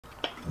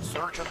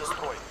Search and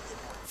destroy.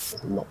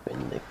 Not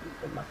been the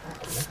map.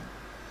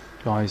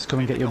 Guys, come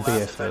and get your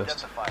beer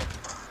first.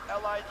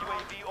 Allied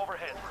UAV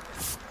overhead.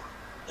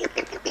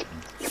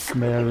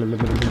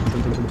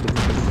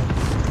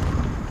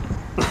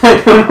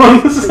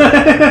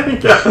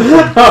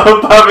 Oh,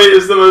 Pabby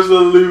is the most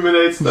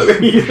illuminated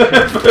thing you've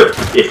ever been.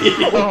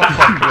 Oh,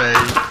 fuck me.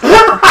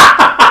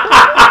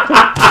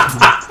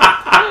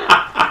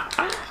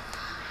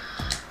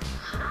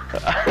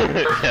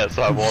 Yes,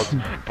 I was.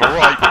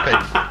 Bright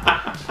pink.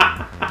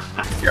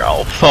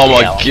 Oh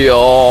my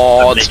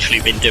god! I've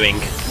literally been doing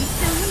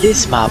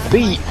this my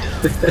beat.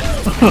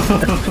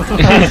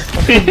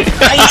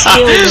 Ice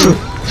cream,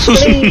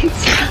 please.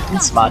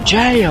 It's my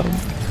jam.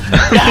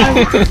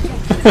 No.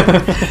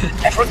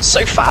 Everyone's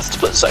so fast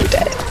but so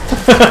dead.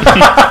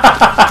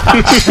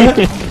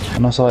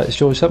 And I was like, it's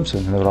George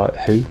Simpson. And they were like,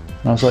 who?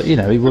 And I was like, you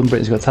know, he won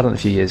Britain's Got Talent a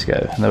few years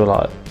ago. And they were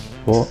like,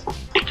 what?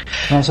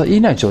 And I was like, you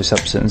know George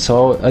Sampson.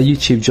 So I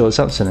YouTubed George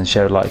Sampson and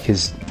showed like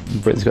his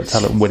Britain's Got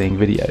Talent winning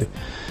video.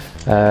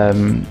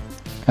 And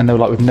they were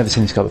like, we've never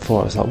seen this guy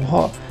before. I was like,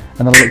 what?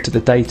 And then I looked at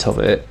the date of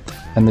it,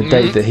 and the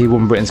date that he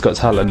won Britain's Got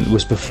Talent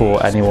was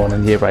before anyone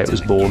in Year 8 was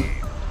born.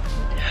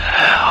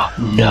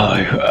 No.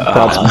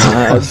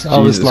 I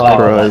was like,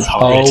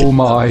 oh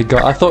my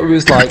god. I thought it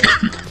was like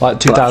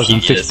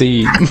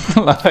 2015.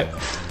 Like,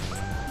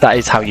 that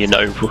is how you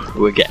know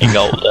we're getting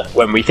older.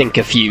 When we think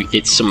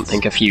it's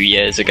something a few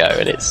years ago,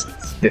 and it's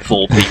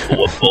before people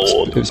were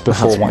born. It was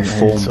before my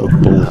form were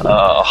born.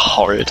 Oh,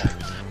 horrid.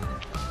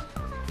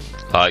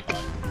 Like,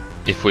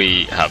 if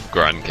we have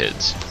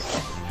grandkids,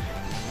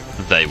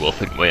 they will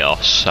think we are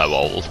so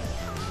old.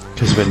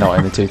 Because we're not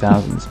in the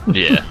 2000s.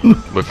 Yeah,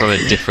 we're from a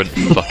different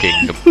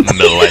fucking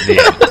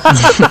millennium.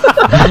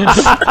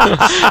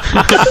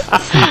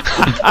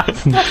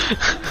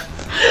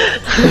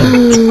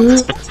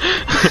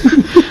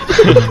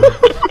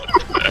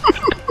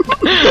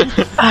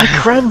 Our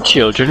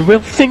grandchildren will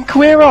think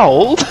we're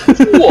old?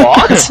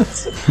 What?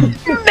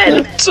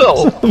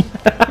 Mental!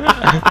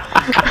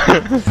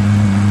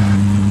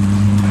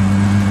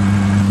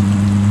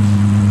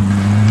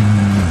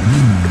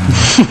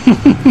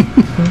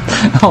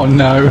 Oh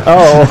no.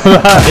 Oh,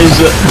 that is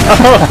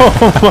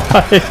oh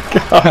my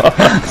god.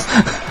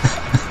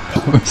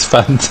 That was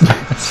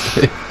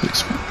fantastic. It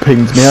just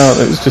pinged me out.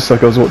 It was just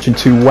like I was watching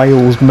two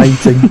whales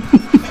mating.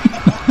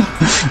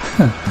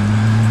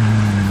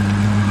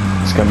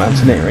 Let's go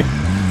mountaineering.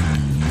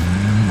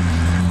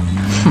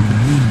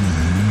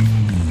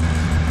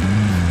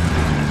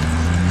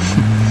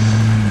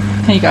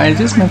 Hey guys,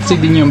 it's my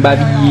Signion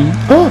baby.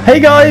 Oh, hey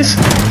guys!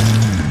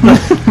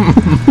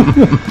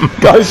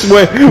 Guys,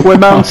 we're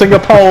mounting a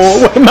pole.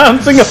 We're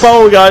mounting a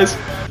pole, guys.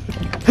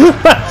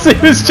 He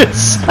was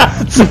just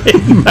sat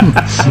in.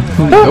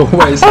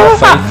 Always have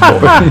faith for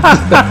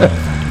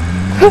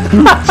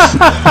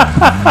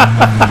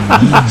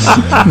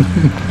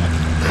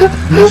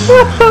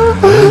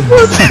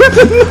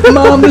it.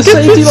 Mom, the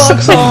safety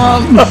lock's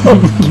on.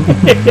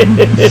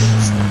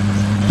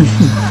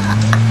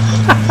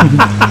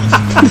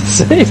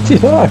 Safety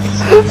lock.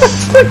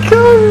 The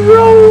car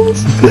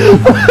rolls.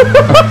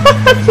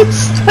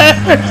 Just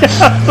staring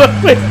out the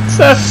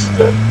window.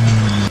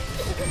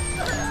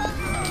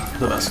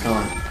 The best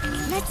car.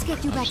 Let's get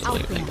you back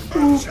out there.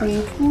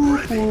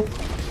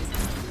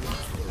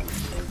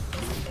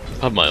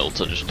 I have my ult,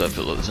 I just don't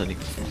feel like there's any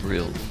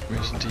real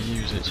reason to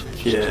use it.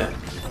 Yeah.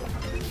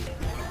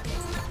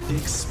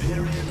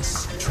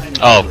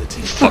 Oh,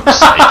 fuck's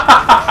sake.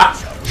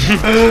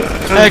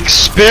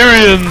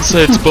 Experience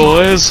it,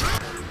 boys!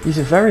 These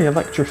are very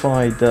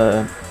electrified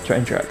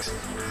train tracks.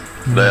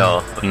 They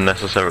are,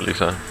 unnecessarily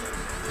so.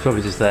 It's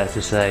probably just there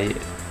to say.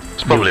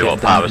 It's probably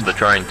what powers the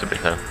train, to be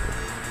fair.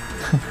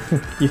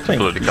 You think?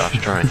 Bloody gosh,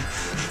 train.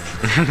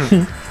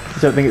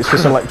 You don't think it's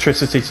just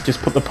electricity to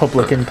just put the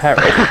public in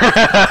peril?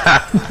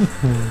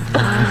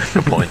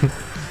 Good point.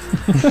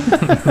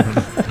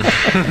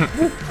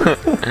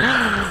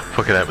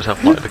 Fucking hate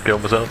myself, like to kill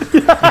myself.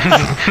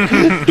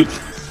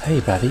 Hey,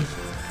 buddy.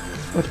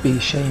 Would be a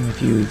shame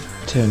if you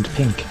turned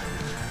pink.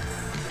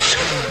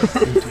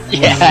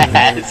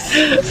 Yes!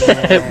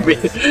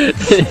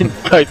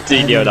 Both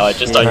Dino and I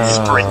just like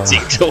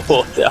sprinting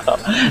toward her.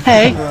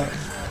 Hey!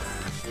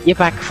 You're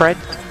back, Fred.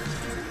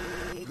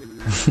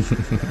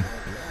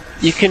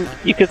 You can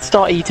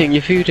start eating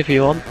your food if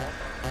you want.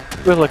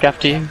 We'll look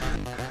after you.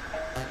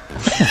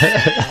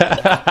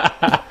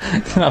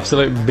 It's an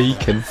absolute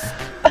beacon.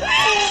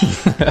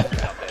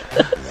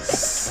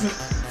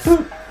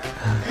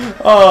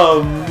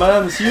 Oh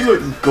man, so you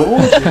look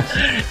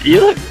gorgeous.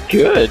 You look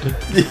good.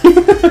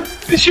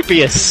 This should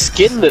be a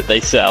skin that they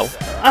sell.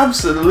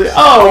 Absolutely.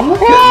 Oh,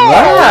 look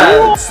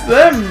at that.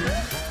 Them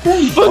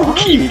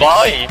Funky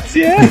vibes,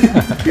 yeah.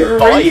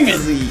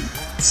 crazy.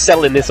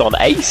 Selling this on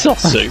ASOS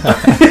soon.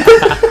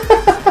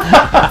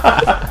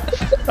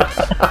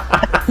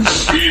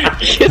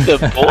 You're the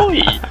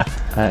boy.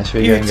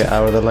 Should we go and get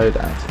out of the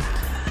loadout?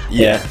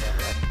 Yeah.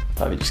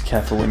 Be just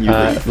careful when you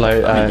leave.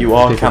 I mean, you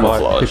are people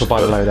camouflaged. People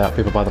buy the loadout.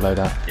 People buy the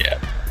loadout. Yeah.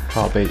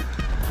 Heartbeat.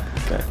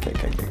 Okay.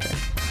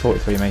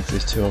 43 metres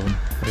is 2 of them.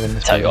 They're in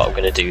this Tell you what, I'm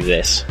building. going to do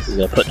this. I'm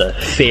going to put the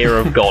fear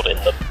of God in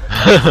them.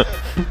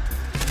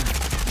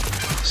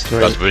 It's 3.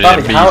 That's been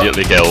Barney, how-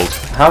 immediately killed.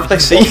 How have they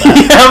seen you?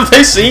 How have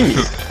they seen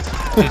you?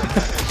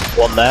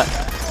 One there.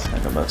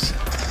 Hang on, that's...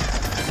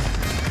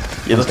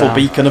 Your little down.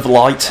 beacon of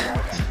light.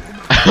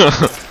 I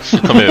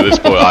mean, at this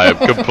point, I am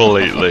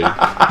completely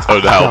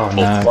unhelpful.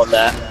 Oh, no. One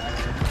there.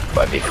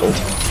 Might be called.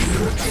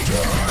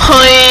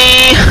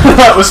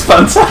 That was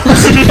fantastic.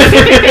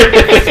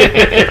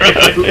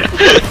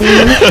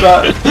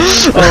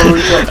 Oh, we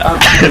got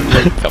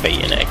absolutely. Got me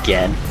in it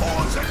again.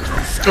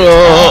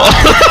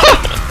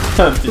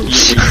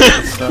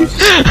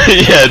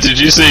 Yeah, did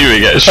you see me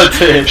get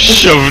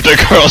shoved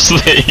across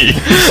the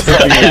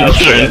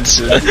entrance?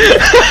 I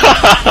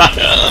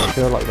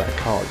feel like that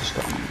car just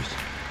got used.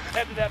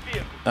 Head to that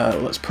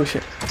vehicle. Let's push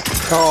it.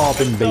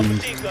 Carbon beamed.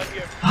 Machine gun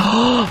here.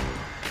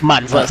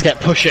 Man, let's get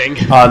pushing.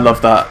 I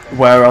love that.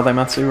 Where are they,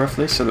 Matsu,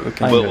 roughly, so that we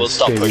can... We'll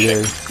stop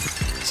pushing.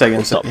 Say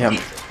again, stop. yeah.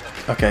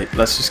 Okay,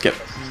 let's just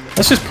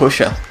push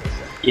her.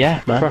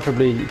 Yeah, man.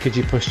 Preferably, could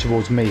you push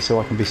towards me so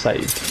I can be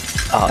saved?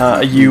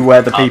 Are you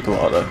where the people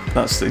are, though?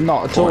 That's the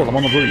Not at all, point. I'm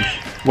on the roof.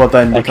 Well,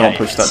 then we Okay, can't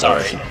push that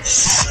sorry. direction.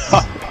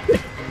 So,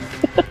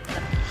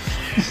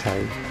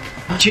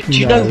 Do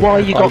you know why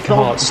you I got can't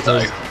bombs,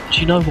 though? Do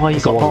you know why you I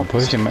got wasn't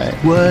bombs? pushing, mate.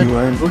 You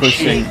weren't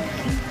pushing.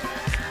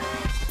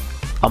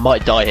 I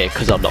might die here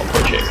because I'm not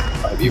pushing.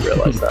 I hope you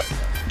realise that.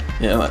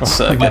 Yeah, let's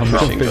get I'm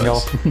pushing, jumping guys.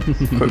 off.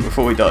 Quick,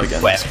 before we die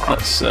again, Where?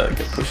 let's get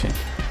pushing.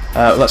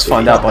 Let's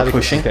find out by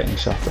Helicopter's pushing. Getting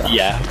shot at.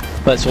 Yeah,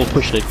 let's all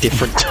push in a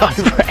different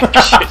direction.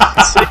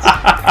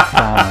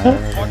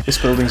 This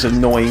building's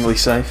annoyingly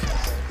safe.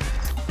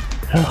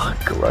 Oh,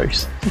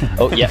 gross.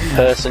 Oh, yeah,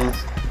 person.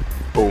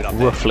 Oh,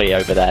 roughly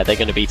over there. They're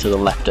going to be to the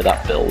left of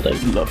that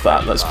building. Love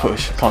that. Let's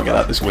push. Can't get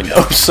out this window.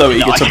 I'm so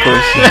eager to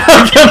push.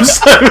 I'm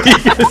so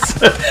eager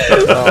to.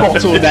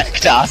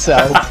 Bottlenecked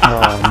ourselves.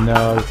 Oh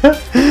no.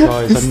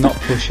 Guys, I'm not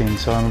pushing,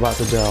 so I'm about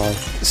to die.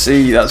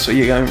 See, that's where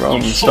you're going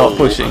wrong. Start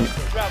pushing.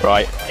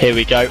 Right, here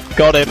we go.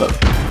 Got him.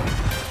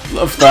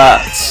 Love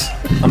that.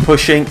 I'm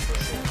pushing.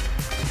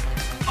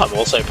 I'm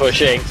also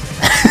pushing.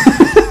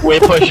 We're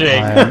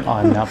pushing.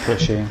 I'm not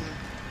pushing.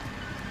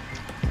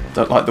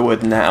 Don't like the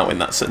word "now" in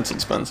that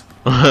sentence, man. You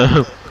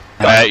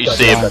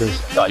see him.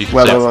 Guy, You can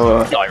Wait, see wait, him. wait,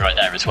 wait. guy right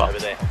there as well. Over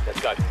there. Let's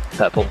go.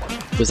 Purple.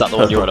 Was that the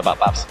one you were on about,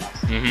 Babs?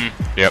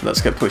 Yep. Let's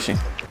get pushing.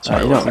 You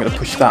know, I'm going to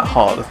push that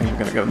hard. I think I'm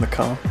going to go in the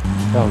car.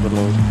 Oh good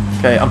lord.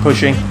 Okay, I'm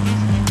pushing.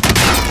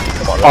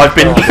 I've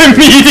been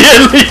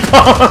immediately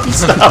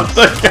passed out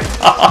the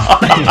car.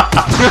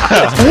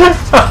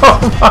 Oh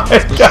my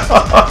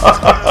god.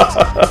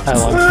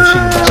 Hell, I'm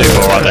pushing back. 2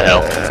 more on the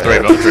hill.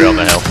 3 on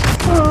the hill.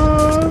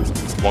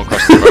 1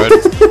 across the road.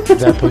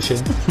 They're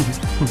pushing.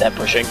 They're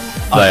pushing.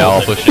 They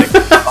are pushing.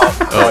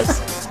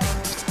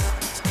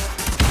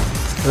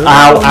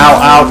 Ow, ow,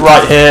 ow,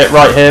 right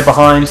here,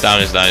 behind.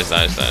 Down.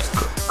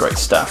 Great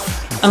stuff.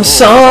 I'm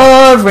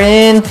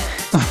soaring,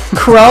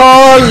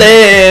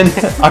 crawling.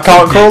 I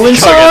can't crawl Can't get in the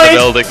inside.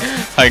 building.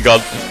 Hang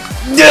on.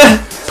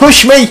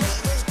 Push me.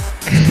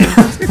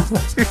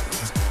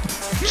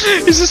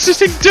 He's a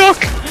sitting duck.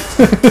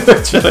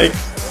 Literally.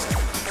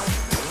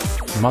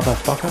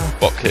 Motherfucker.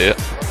 Bok here.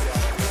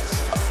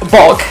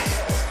 Bok.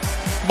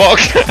 Bok.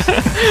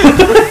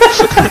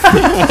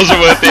 Wasn't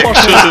worth the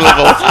extra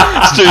syllable.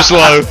 It's too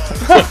slow.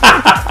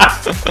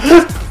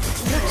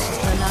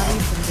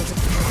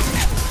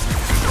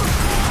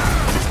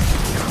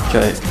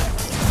 Okay.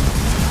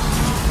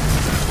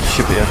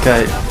 Should be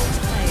okay.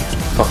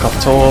 Fuck off,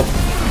 Torb.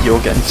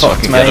 You're getting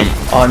fucked, get mate. him.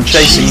 I'm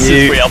chasing Jesus,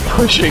 you. we are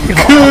pushing.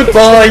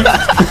 Goodbye.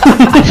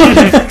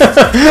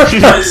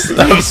 That's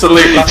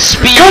absolute.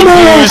 Speed Come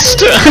on!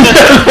 boost.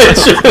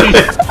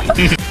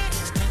 Literally.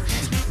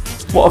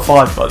 What a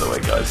vibe, by the way,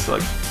 guys.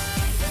 Like,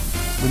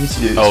 we need to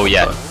do this. Oh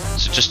yeah. sometime.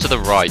 So just to the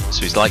right.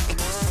 So he's like.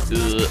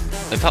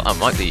 In fact, that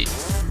might be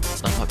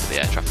the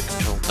air traffic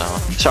control tower.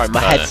 Sorry, my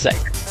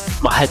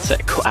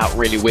headset cut out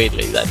really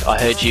weirdly then. I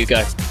heard you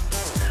go,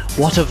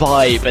 what a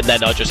vibe, and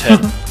then I just heard,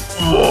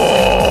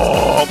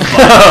 whoa,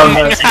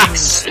 my head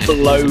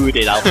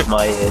exploded out of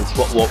my ears.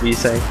 What were you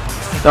saying?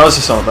 That was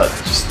just all about,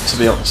 just to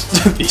be honest,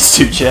 these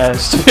 2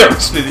 chairs, to be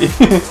honest with you.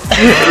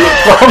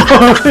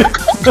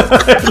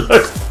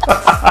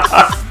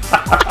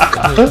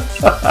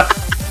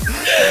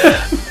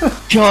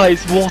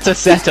 Guys, what a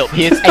setup.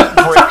 Here's 8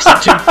 bricks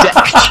and 2 deck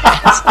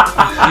chairs.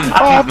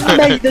 Oh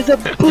mate, there's a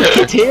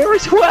bucket here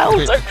as well.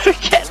 Don't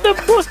forget the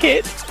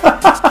bucket.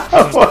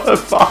 What a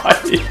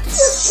vibe.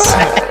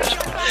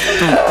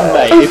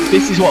 Mate, if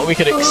this is what we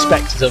can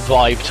expect as a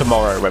vibe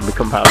tomorrow when we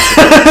come out,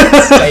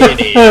 stay in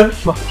here.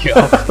 Fuck it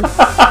up.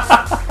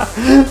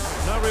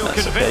 No real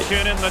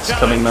conviction in the It's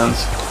coming,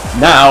 mans.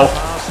 Now.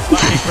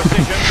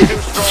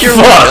 You're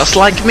Fuck. just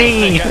like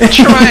me.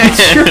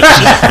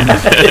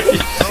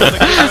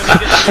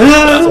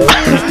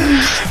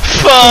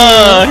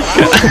 Fuck.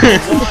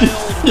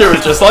 You're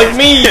just like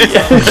me.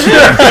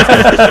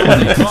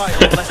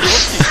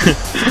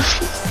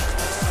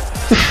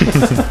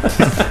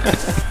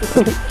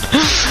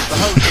 The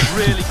host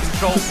really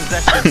controls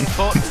possession,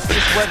 but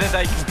whether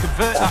they can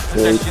convert that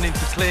possession into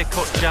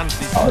clear-cut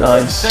chances.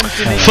 Nice.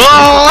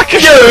 Fuck!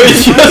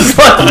 It's just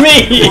like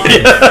me!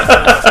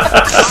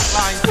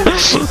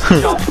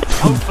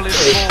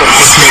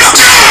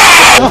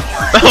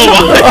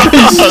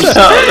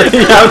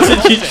 How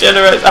did you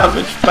generate that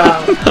much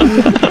power?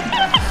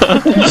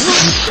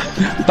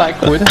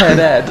 Backward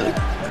head.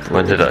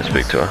 When did I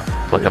speak to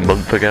her? Like a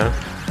month ago?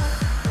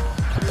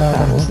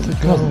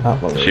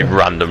 She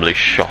randomly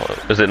shot.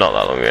 Is it not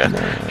that long ago? No.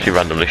 She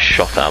randomly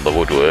shot out the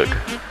woodwork.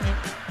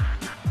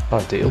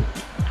 Ideal.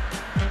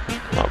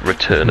 Like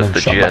Return of the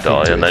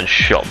Jedi, and then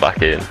shot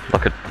back in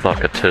like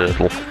a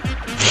turtle.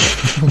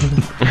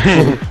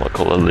 Like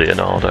call her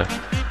Leonardo.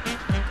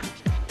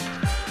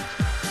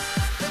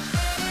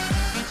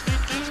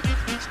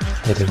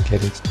 I don't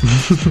get it.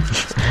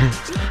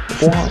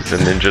 What? He's a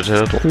Ninja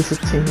Turtle. He's a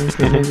Teenage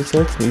Mutant Ninja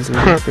Turtle. He's an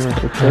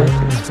instrumental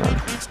turtles, man.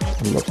 I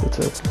love the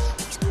turtles.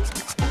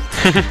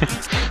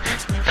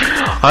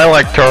 I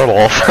like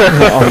turtles.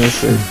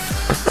 Honestly.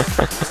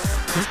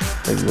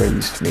 They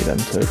raised me, them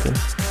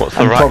turtles. What's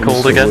the rat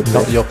called again?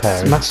 Not your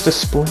parents. Master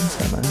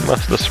Splinter, man.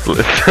 Master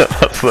Splinter,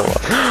 that's the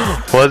one.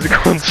 Why is it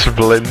called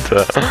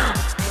Splinter?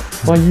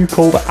 Why are you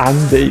called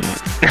Andy?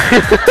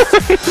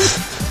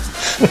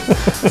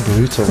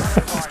 Brutal.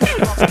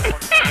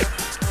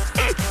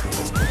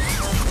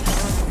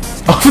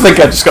 I think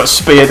I just got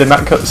speared in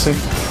that cutscene.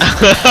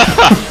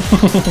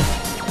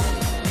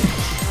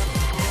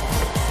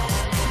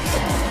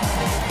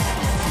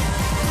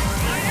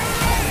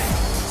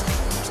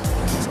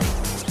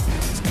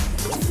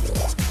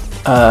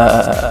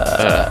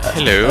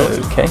 Hello.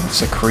 Okay,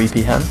 it's a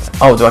creepy hand.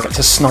 Oh, do I get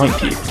to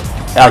snipe you?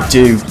 I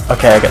do.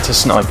 Okay, I get to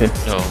snipe him.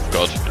 Oh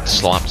god,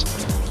 slapped.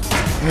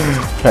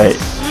 Okay,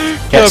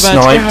 get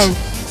sniped.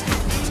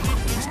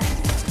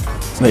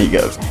 There you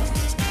go.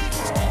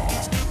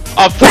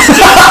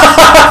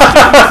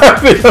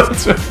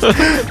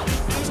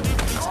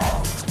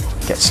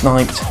 Get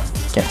sniped.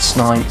 Get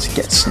sniped.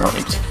 Get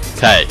sniped.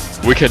 Okay,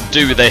 we can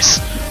do this.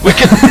 We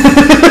can.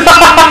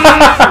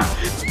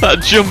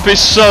 That jump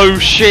is so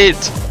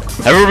shit.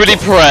 Everybody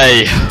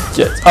pray.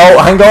 Oh,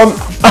 hang on.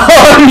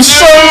 I'm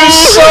so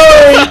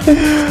sorry.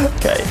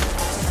 Okay,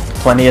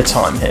 plenty of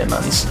time here,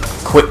 mans.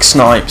 Quick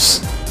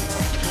snipes.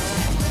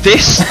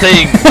 This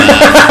thing.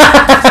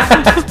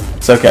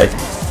 It's okay.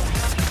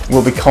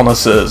 We'll be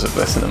connoisseurs of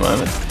this in a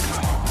moment.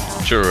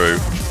 True.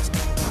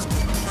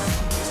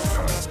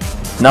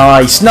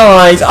 Nice,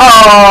 nice.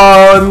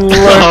 Oh, unlucky.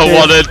 I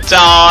wanna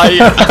die.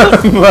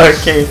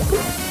 Unlucky.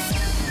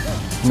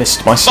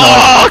 Missed my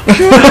snipe.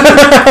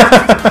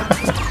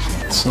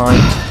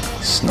 Sniped,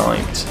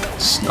 sniped,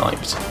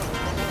 sniped.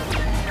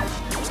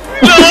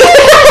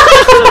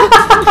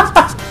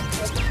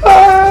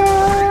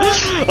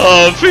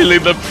 Oh, I'm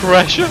feeling the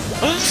pressure.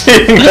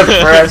 Feeling the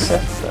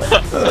pressure.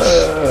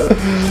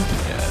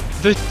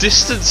 The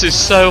distance is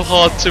so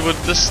hard to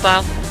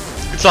understand.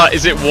 It's like,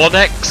 is it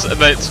 1x and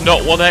then it's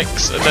not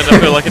 1x and then I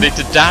feel like I need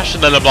to dash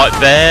and then I'm like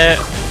there.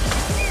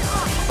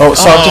 Oh,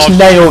 so I've just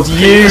nailed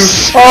you.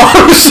 Oh,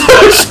 I'm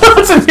so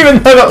sorry. I didn't even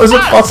know that was a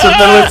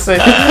possibility.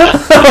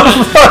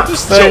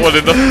 Someone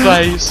in the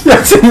face.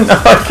 I didn't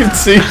know I could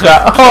see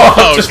that. Oh,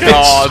 I've just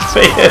God. been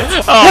speared.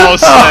 Oh,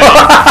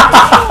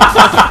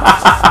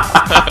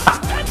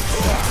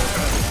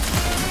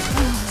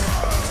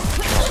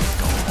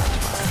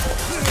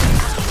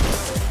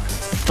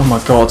 Oh my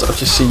god, I've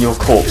just seen your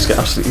corpse get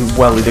absolutely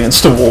welded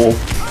against a wall.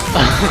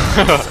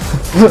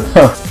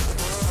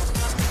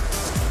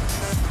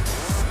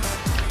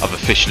 I've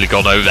officially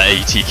gone over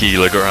 80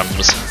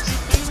 kilograms.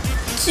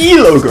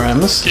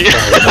 Kilograms? It's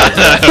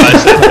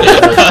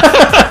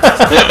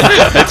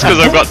because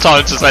I've got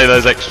time to say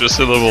those extra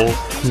syllables.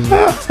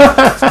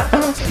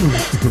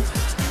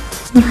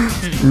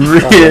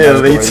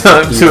 Really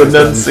time to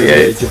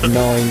enunciate. Age of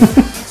 9.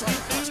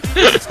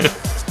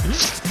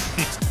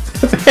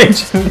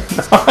 Age of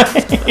 9.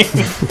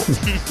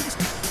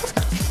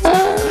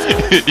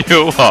 You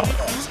what?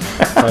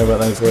 I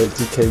went over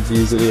 80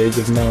 kgs at the age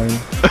of 9.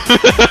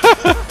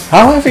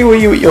 How heavy were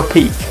you at your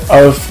peak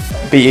of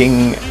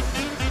being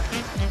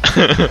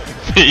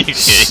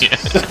Peaky.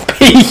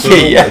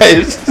 peaky?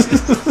 Yes.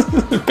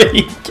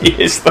 Peaky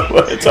is the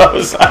word I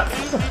was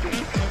after.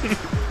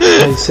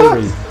 Hey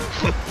Siri,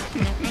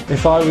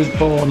 if I was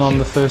born on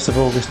the 1st of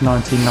August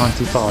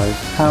 1995,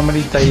 how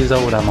many days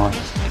old am I?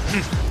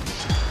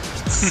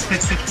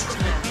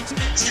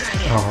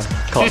 Oh,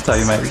 can't tell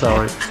you, mate,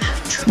 sorry.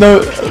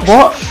 No,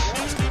 what?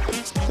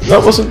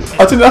 That wasn't.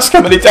 I didn't ask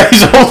how many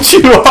days old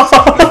you are.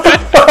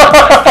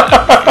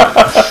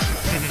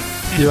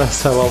 You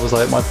asked how old was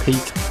I at my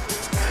peak.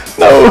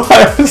 No,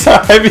 I asked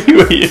how heavy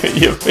were you at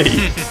your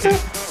peak.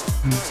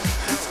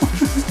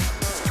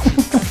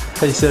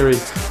 Hey Siri,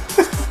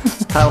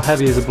 how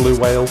heavy is a blue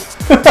whale?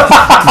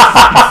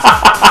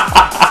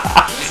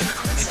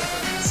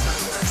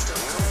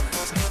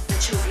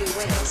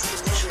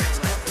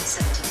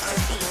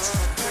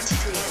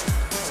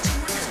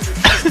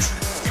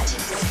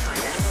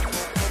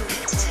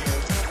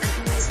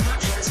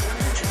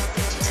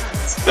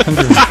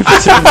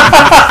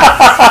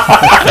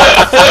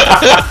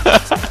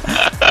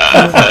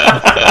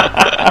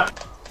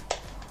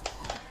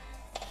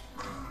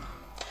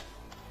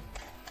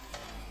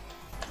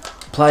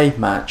 Play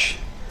match.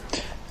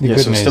 The Yeah,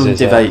 good so we're news still in is,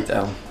 Div 8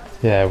 now.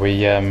 yeah,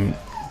 we are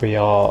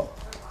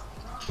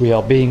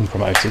being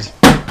promoted.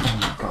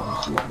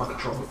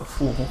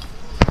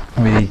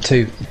 We need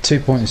two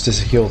points to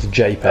secure the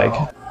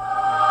JPEG.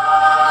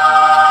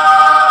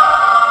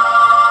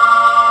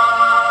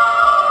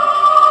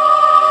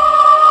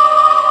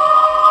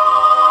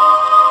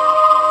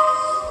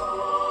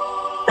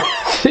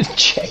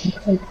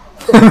 JPEG.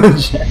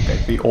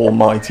 JPEG, the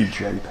almighty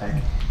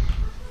JPEG.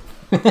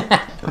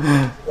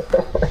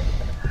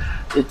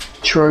 The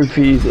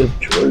trophies of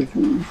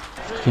trophies.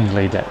 Fucking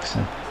Lee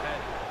Dexter.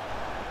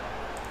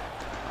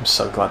 I'm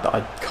so glad that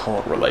I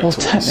can't relate Well, to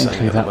what he's saying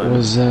technically at the that moment.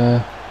 was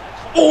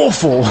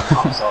awful.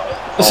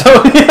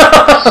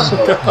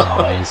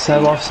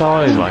 So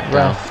offside,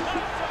 ref.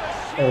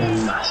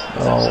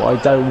 Oh, I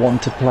don't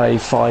want to play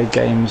 5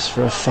 games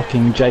for a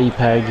fucking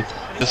JPEG.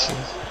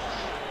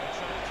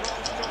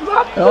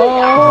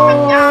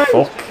 Oh,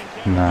 Fuck.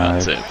 no.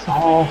 That's it.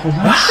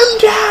 I'm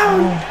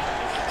down!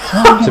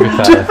 To be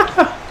fair,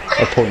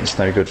 a point's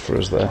no good for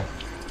us there.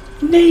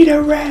 Need a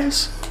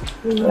res!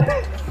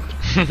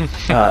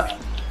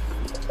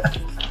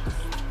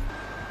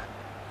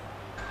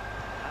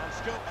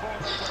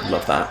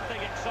 Love that.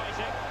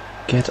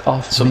 Get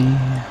off me.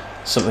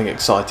 Something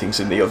exciting's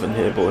in the oven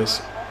here,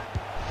 boys.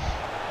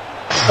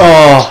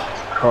 Oh!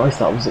 Christ,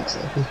 that was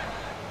exciting.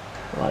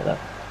 I like that.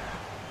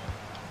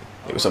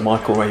 It was a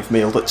microwave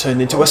meal that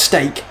turned into a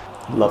steak.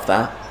 Love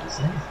that.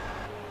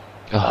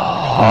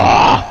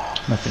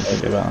 Nothing to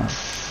do about that.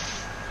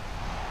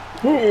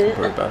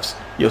 Very bad.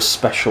 Your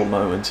special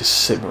moment is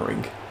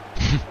simmering.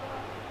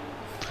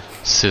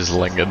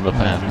 Sizzling in my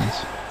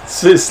pants.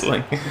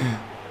 Sizzling.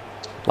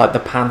 Like the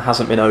pan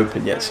hasn't been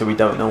opened yet, so we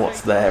don't know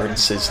what's there and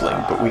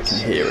sizzling, but we can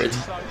hear it.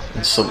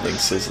 And something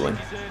sizzling.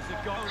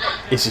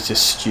 Is it a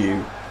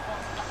stew?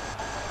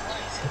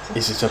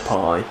 Is it a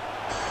pie?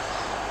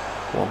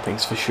 One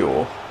thing's for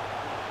sure.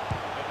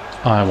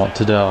 I want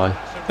to die.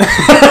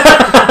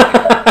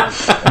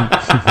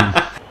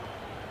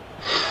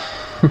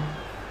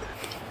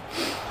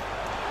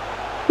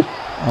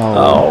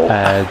 Oh.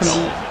 Ed.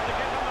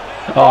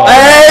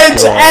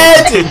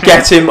 Ed!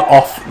 Get him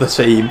off the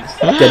team.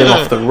 Get him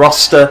off the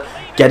roster.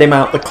 Get him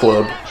out the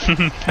club.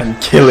 And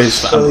kill his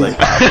family.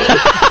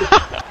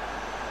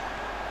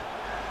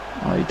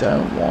 I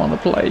don't want to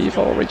play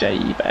for a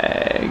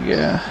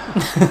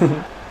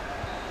JPEG.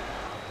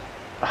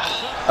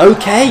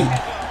 Okay.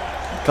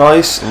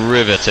 Guys,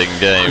 Riveting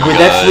game, With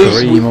guys.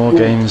 every- 3 more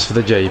games for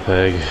the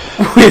JPEG.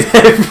 with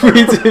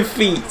every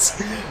defeat,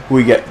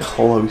 we get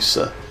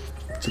closer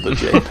to the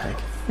JPEG.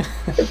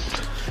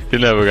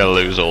 You're never gonna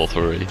lose all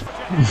 3.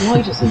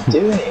 Why does he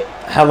do it?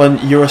 Helen,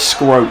 you're a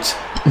scrote.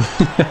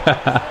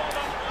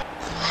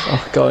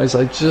 Oh, guys,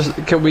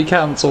 can we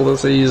cancel the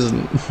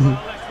season?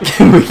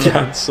 Can we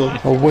cancel?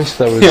 I wish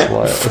there was like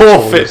a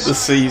Forfeit choice. the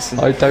season.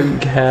 I don't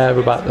care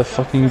about the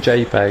fucking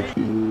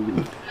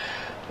JPEG.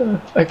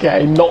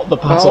 Okay, not the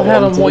pass. Oh,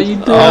 Helen, what are you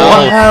doing? Oh,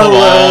 come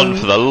Helen. on,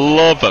 for the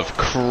love of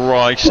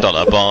Christ on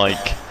a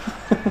bike.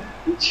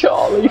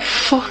 Charlie,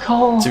 fuck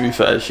off. To be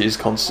fair, she's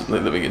constantly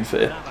living in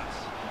fear.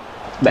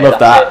 Mate, Love that's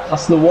that. it.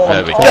 That's the one.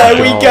 There we go.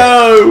 There we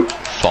go!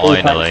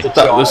 Finally.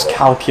 That was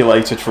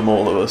calculated from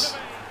all of us.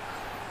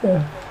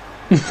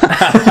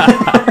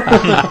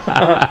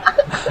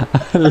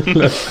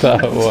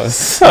 That was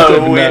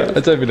So weird. I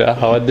don't even know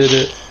how I did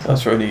it.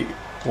 That's only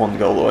 1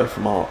 goal away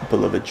from our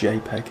beloved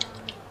JPEG.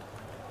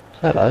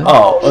 Hello.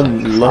 Oh,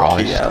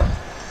 unlucky Christ. L.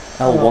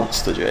 L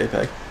wants the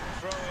JPEG.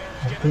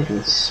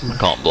 I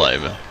can't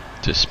blame him.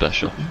 It is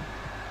special.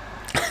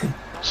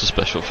 It's a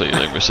special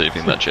feeling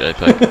receiving that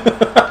JPEG.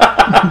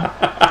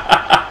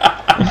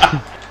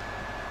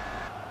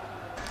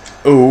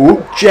 Ooh,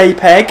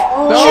 JPEG!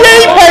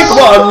 JPEG!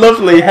 What a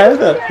lovely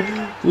header!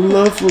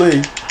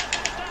 Lovely.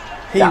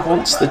 He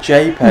wants the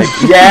JPEG.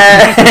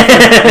 Yeah!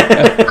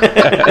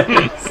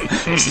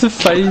 It's the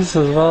face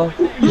as well.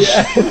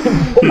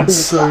 It's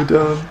so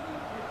dumb.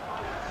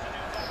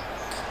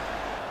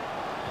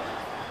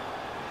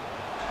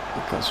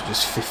 Guys, we're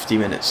just 50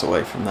 minutes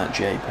away from that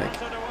JPEG.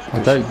 I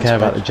don't care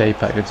about the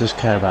JPEG, I just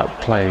care about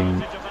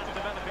playing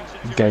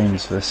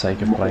games for the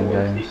sake of playing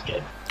games.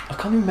 I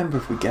can't even remember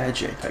if we get a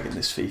JPEG in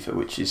this FIFA,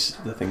 which is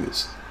the thing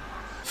that's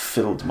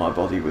filled my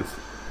body with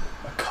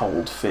a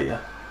cold fear.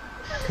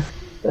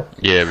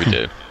 Yeah, we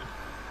do.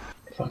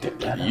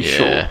 Are you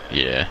sure?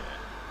 Yeah.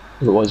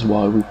 Otherwise,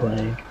 why are we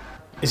playing?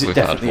 Is it We've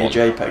definitely a had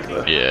JPEG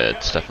though? Yeah,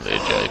 it's definitely a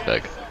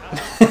JPEG.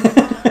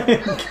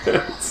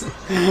 Good.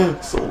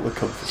 It's all the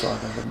comfort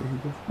I've ever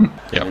needed.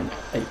 Yep. And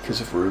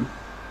acres of room.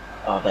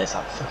 Oh, there's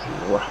that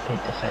fucking rapid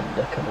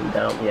defender coming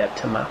down the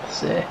to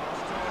maths here.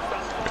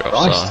 You're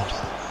offside.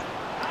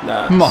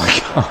 Nah, My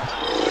god.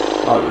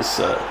 I was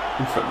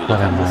in front of the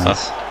What a defenders.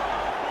 mess.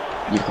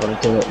 You've got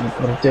to do it. You've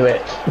got to do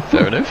it.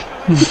 Fair enough.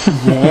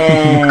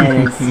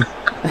 Yes!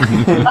 I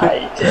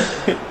hate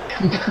it.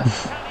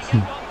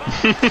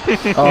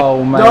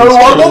 Oh man! No,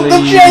 I want the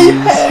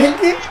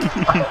JPEG!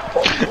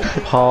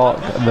 Park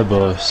the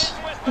bus.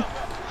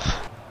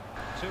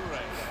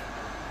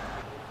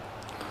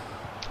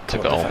 To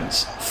go on.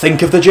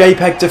 Think of the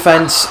JPEG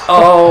defense.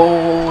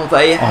 Oh,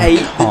 they hate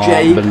the I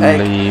can't JPEG.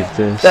 believe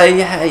this.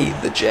 They hate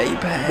the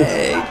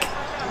JPEG.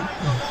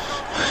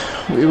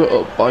 We were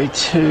up by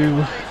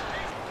 2.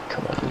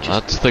 Come on,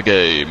 That's the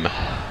game.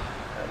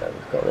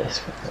 we've got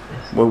this.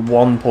 We're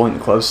 1 point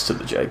close to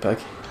the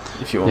JPEG.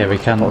 If you want. Yeah, we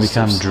can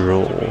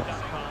draw.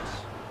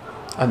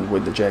 And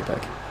win the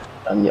JPEG.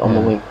 And on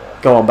the wing.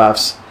 Go on,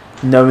 Bavs.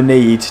 No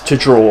need to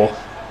draw.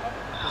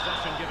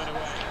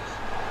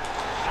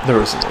 There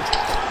isn't it,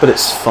 but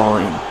it's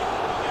fine.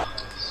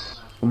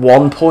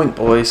 1 point,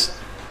 boys.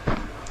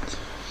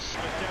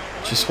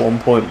 Just 1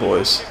 point,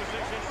 boys.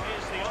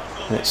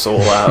 And it's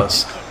all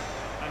ours.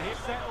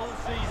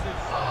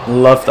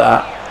 Love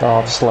that. Oh,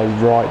 I've slowed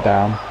right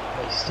down.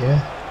 Yeah.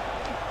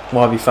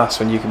 Why be fast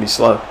when you can be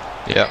slow?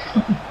 Yeah.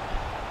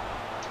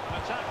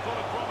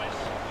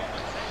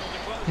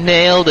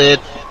 Nailed it.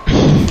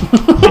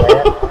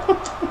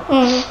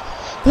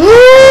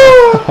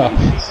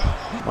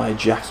 My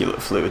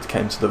ejaculate fluid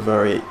came to the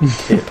very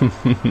tip.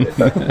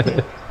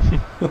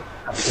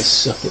 Have to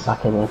suck it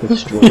back in like a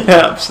straw.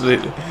 Yeah,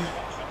 absolutely.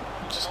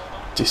 Just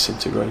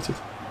disintegrated.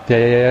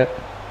 Yeah.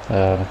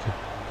 Okay.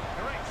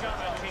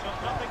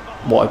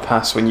 Why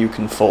pass when you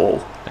can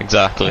fall?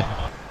 Exactly.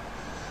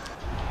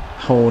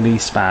 Horny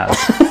spaz.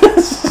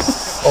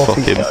 Off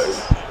he Fucking. goes.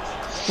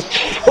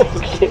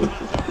 Fucking.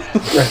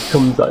 Ref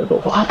comes over.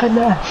 What happened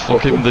there?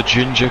 Fucking the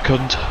ginger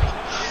cunt.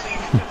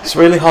 It's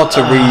really hard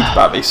to read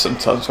Babby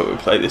sometimes when we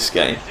play this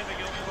game.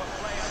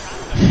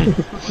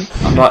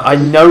 I'm like, I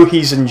know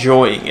he's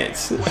enjoying it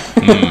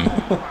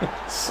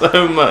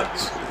so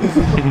much.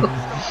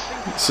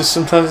 It's just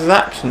sometimes his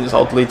actions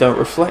oddly don't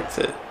reflect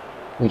it.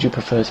 Would you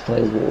prefer to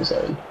play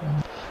Warzone?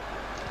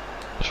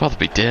 I'd rather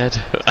be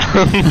dead.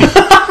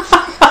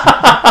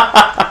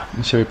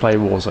 Should we play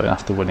Warzone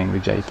after winning the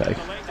JPEG?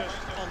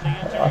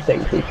 I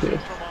think we could.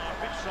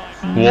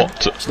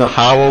 What?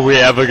 How are we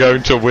ever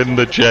going to win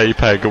the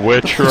JPEG?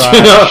 We're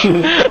trash.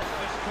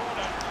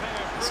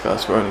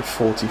 Guys, we're only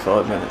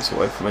 45 minutes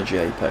away from a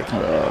JPEG.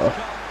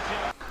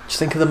 Just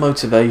think of the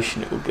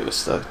motivation it will give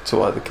us though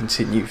to either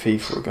continue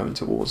FIFA or go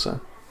into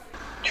Warzone.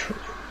 True.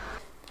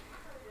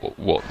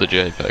 What, the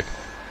JPEG?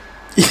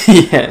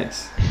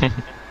 Yes.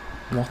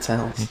 What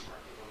else?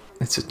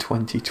 It's a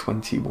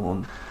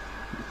 2021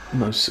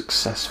 most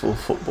successful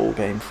football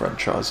game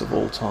franchise of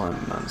all time,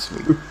 man, so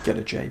we get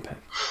a JPEG.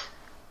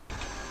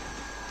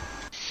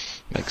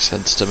 Makes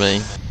sense to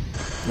me.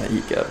 There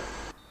you go.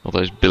 All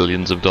those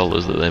billions of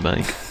dollars that they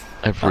make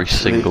every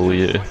Absolutely. single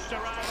year.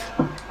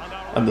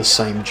 And the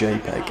same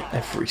JPEG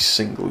every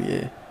single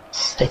year.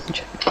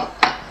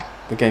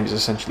 The game is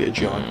essentially a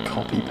giant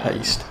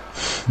copy-paste.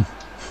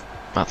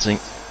 That's it.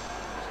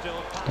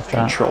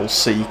 Control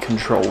C,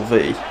 Control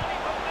V.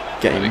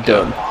 Game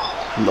done.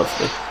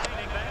 Lovely.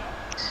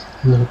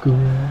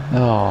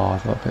 Oh, I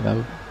thought a bit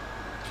though.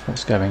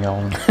 What's going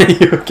on?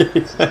 You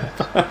okay?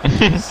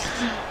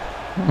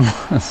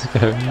 What's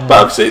going on?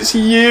 Babs, it's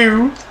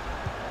you!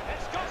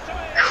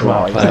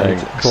 Well played,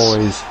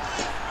 boys.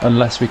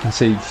 Unless we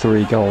concede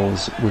 3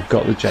 goals, we've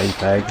got the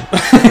JPEG.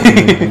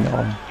 Moving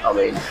on. I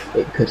mean,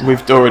 it could.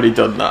 We've already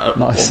done that at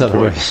Nice one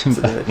point celebration.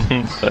 today.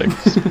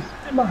 Thanks.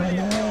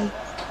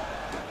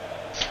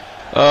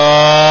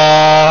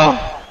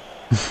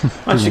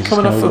 Actually,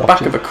 coming off the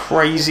back of a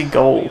crazy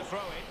goal.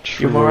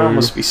 Your morale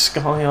must be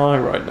sky high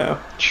right now.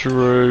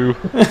 True.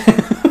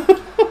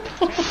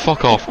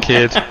 Fuck off,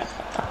 kid.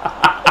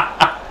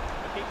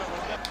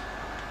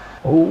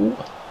 Oh.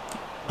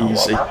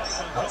 Easy. Well,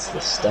 that's the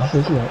stuff,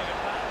 isn't it?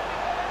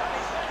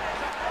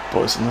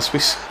 Boys, unless we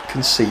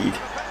concede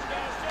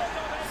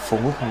 4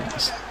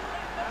 goals.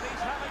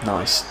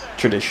 Nice.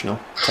 Traditional.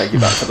 Take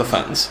it back to the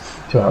fans.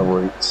 To our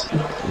roots.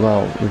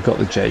 Well, we've got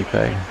the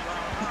JPEG.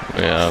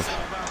 We have.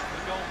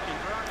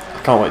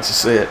 I can't wait to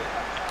see it.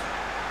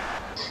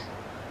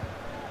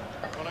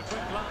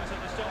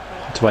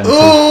 20.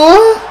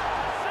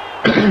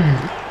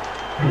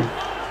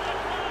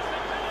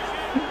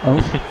 Oh,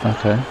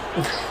 okay.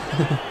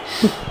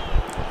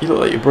 You look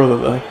like your brother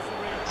though.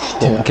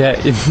 Okay.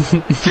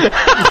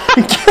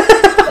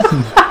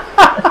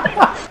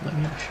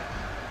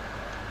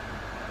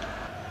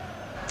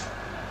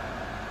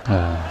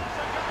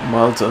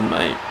 Well done,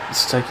 mate.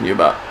 It's taken you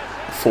about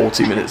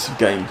 40 minutes of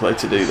gameplay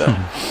to do that.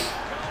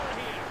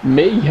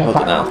 Me? Well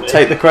done, now.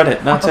 Take the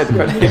credit. Now take the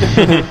credit.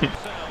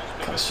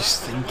 Guys,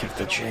 just think of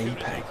the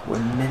JPEG. We're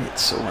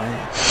minutes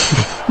away.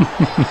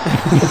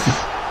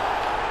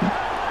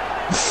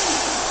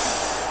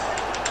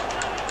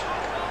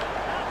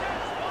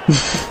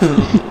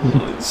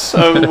 It's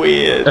so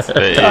weird. It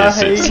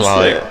is, it's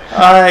like...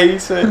 I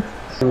hate it.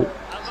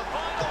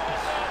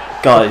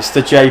 Guys,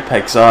 the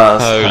JPEG's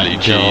ours. Holy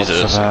Thank God for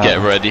Jesus, that. get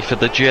ready for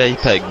the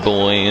JPEG,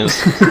 boys.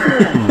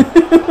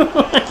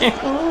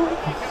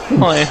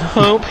 I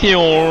hope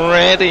you're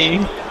ready.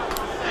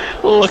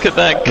 Look at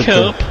that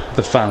cup.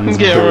 The fans.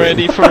 Get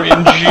ready for it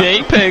in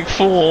JPEG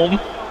form.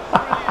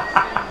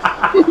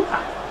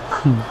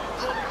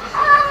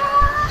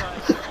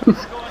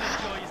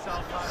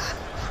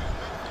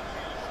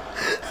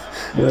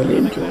 Really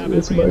enjoying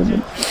this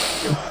moment.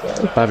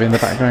 Babby in the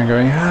background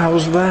going,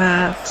 how's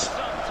that?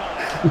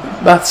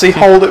 Matsy,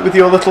 hold it with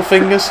your little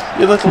fingers,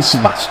 your little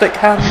spastic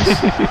hands.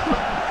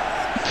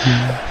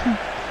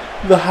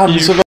 The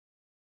hands of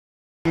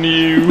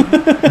New.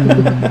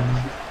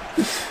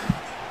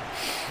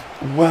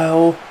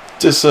 well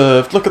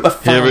deserved. Look at the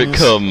fans. Here it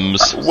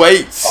comes.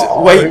 Wait.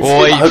 Wait I hope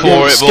for you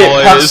haven't it, skipped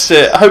boys. past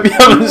it. I hope you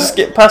haven't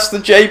skipped past the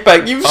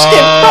JPEG. You've skipped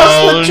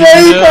past the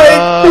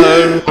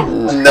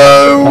JPEG.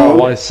 No.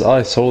 Oh,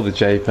 I saw the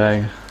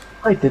JPEG.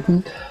 I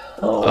didn't.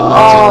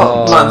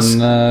 Oh, man.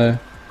 No.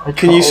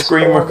 Can you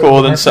screen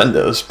record and send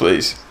it us,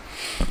 please?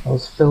 I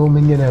was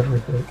filming and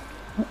everything.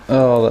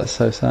 Oh, that's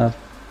so sad.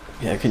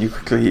 Yeah, can you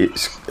quickly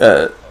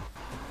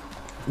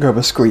grab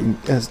a screen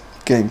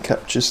game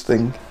captures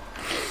thing?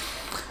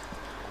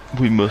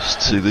 We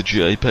must see the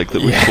JPEG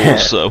that we fought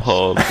so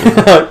hard.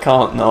 I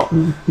can't not.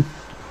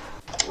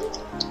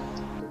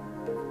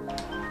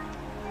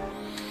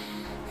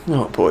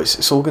 Oh, boys,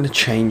 it's all going to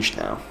change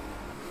now.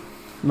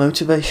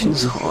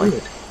 Motivation's high.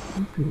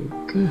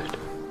 Good.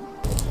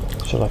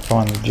 Shall I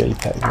find the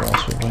JPEG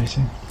whilst we're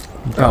waiting?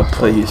 Oh,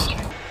 please.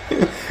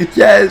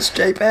 Yes,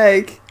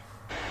 JPEG!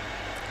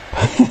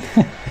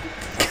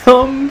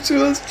 Come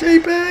to us,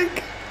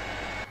 JPEG!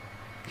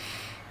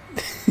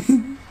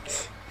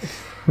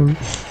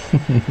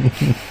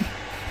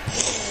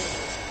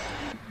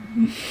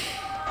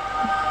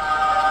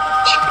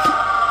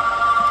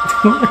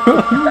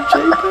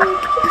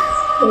 JPEG!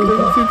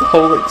 Going through the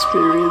whole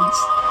experience.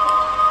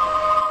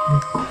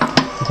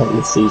 I think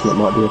this season it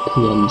might be a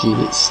PNG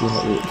that's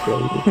slightly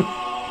upgraded.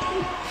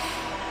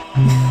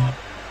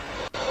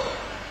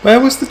 Where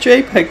was the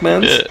JPEG,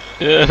 man?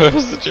 Yeah, where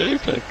was the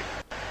JPEG?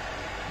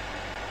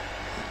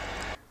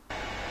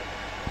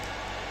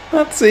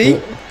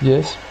 Matsy,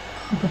 Yes.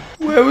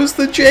 where was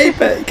the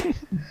JPEG?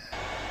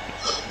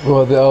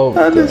 Well,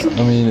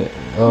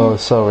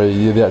 sorry,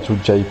 the actual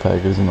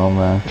JPEG isn't on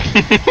there.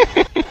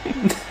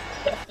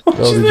 What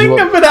do you think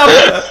I've been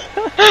after?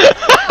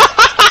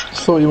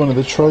 I thought you wanted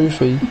the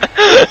trophy.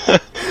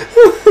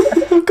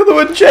 I've got the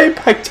word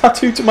JPEG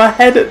tattooed to my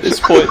head at this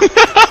point.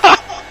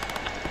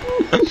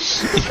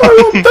 I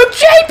want the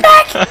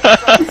JPEG!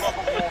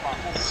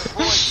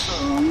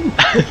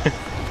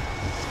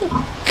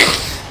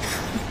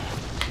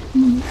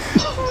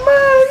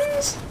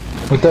 Mans!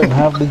 We don't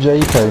have the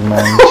JPEG,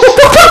 man.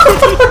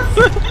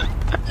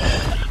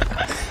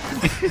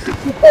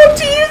 What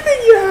do you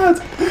think you had?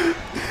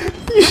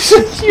 You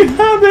said you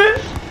had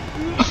it!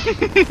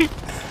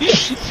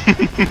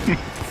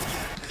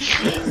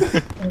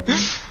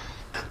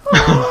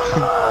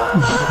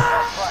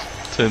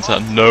 Turns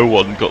out no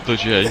one got the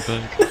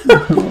JPEG.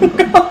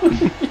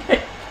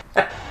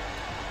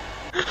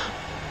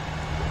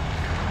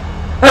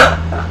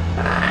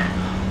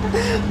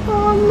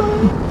 Oh no!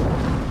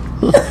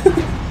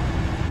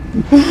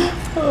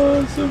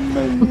 Oh, it's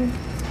amazing.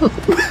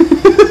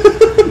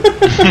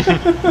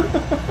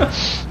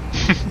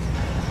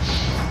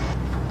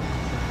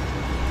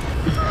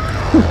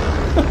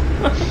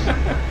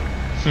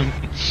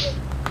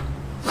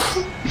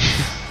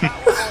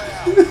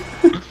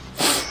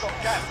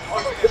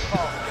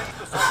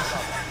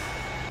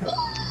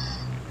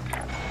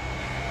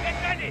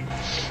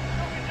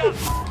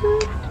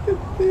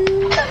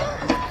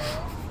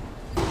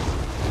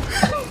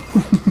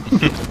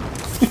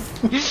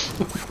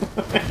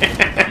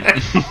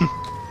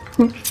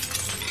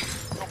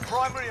 Your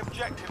primary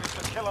objective is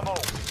to kill them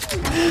all.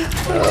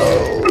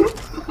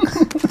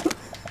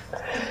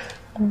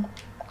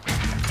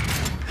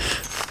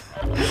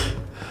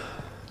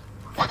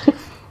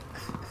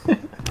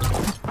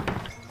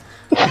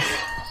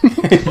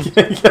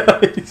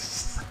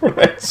 Guys,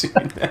 where's you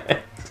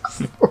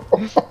next?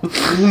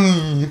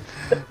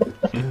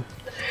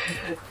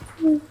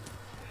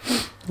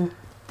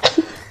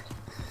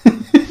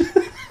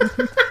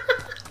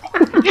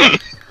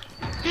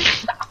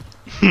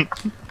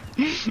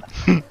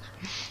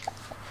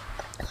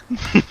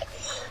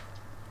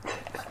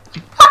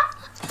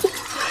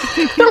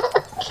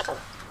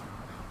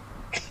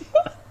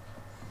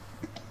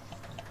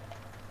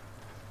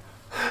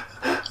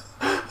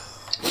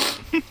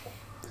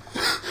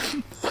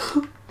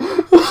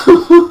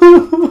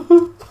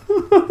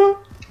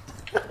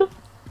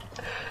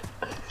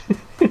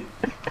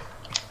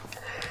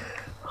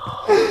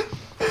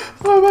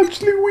 I'm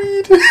actually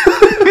weed.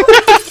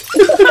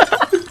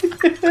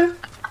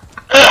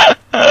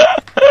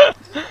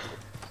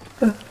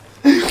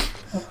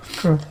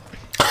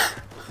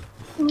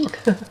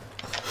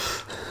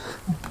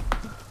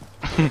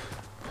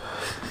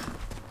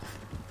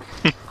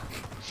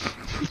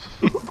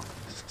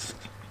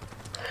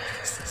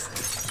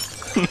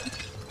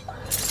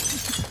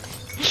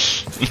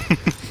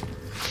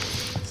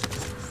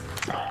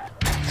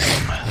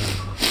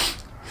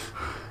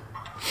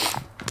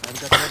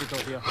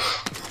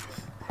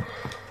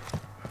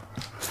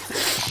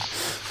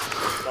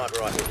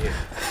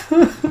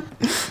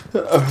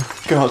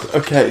 Oh god,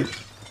 okay.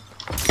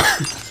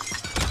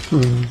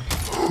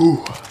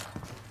 Whew.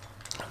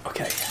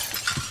 Okay.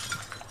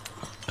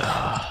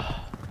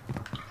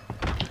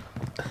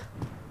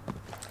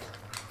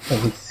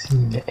 Have we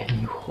seen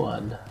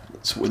anyone?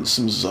 Let's win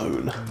some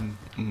zone.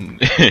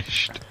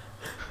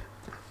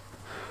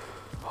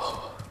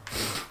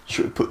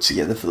 Should we put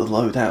together for the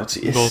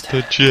loadout? Not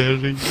a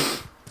Jerry.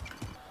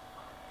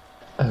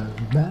 Oh,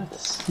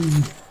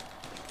 Madison.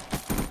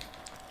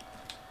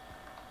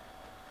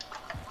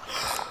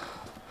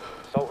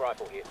 Assault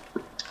rifle here.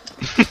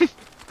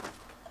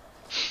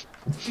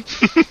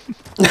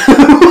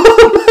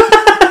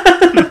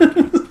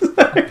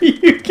 Where are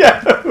you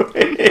going?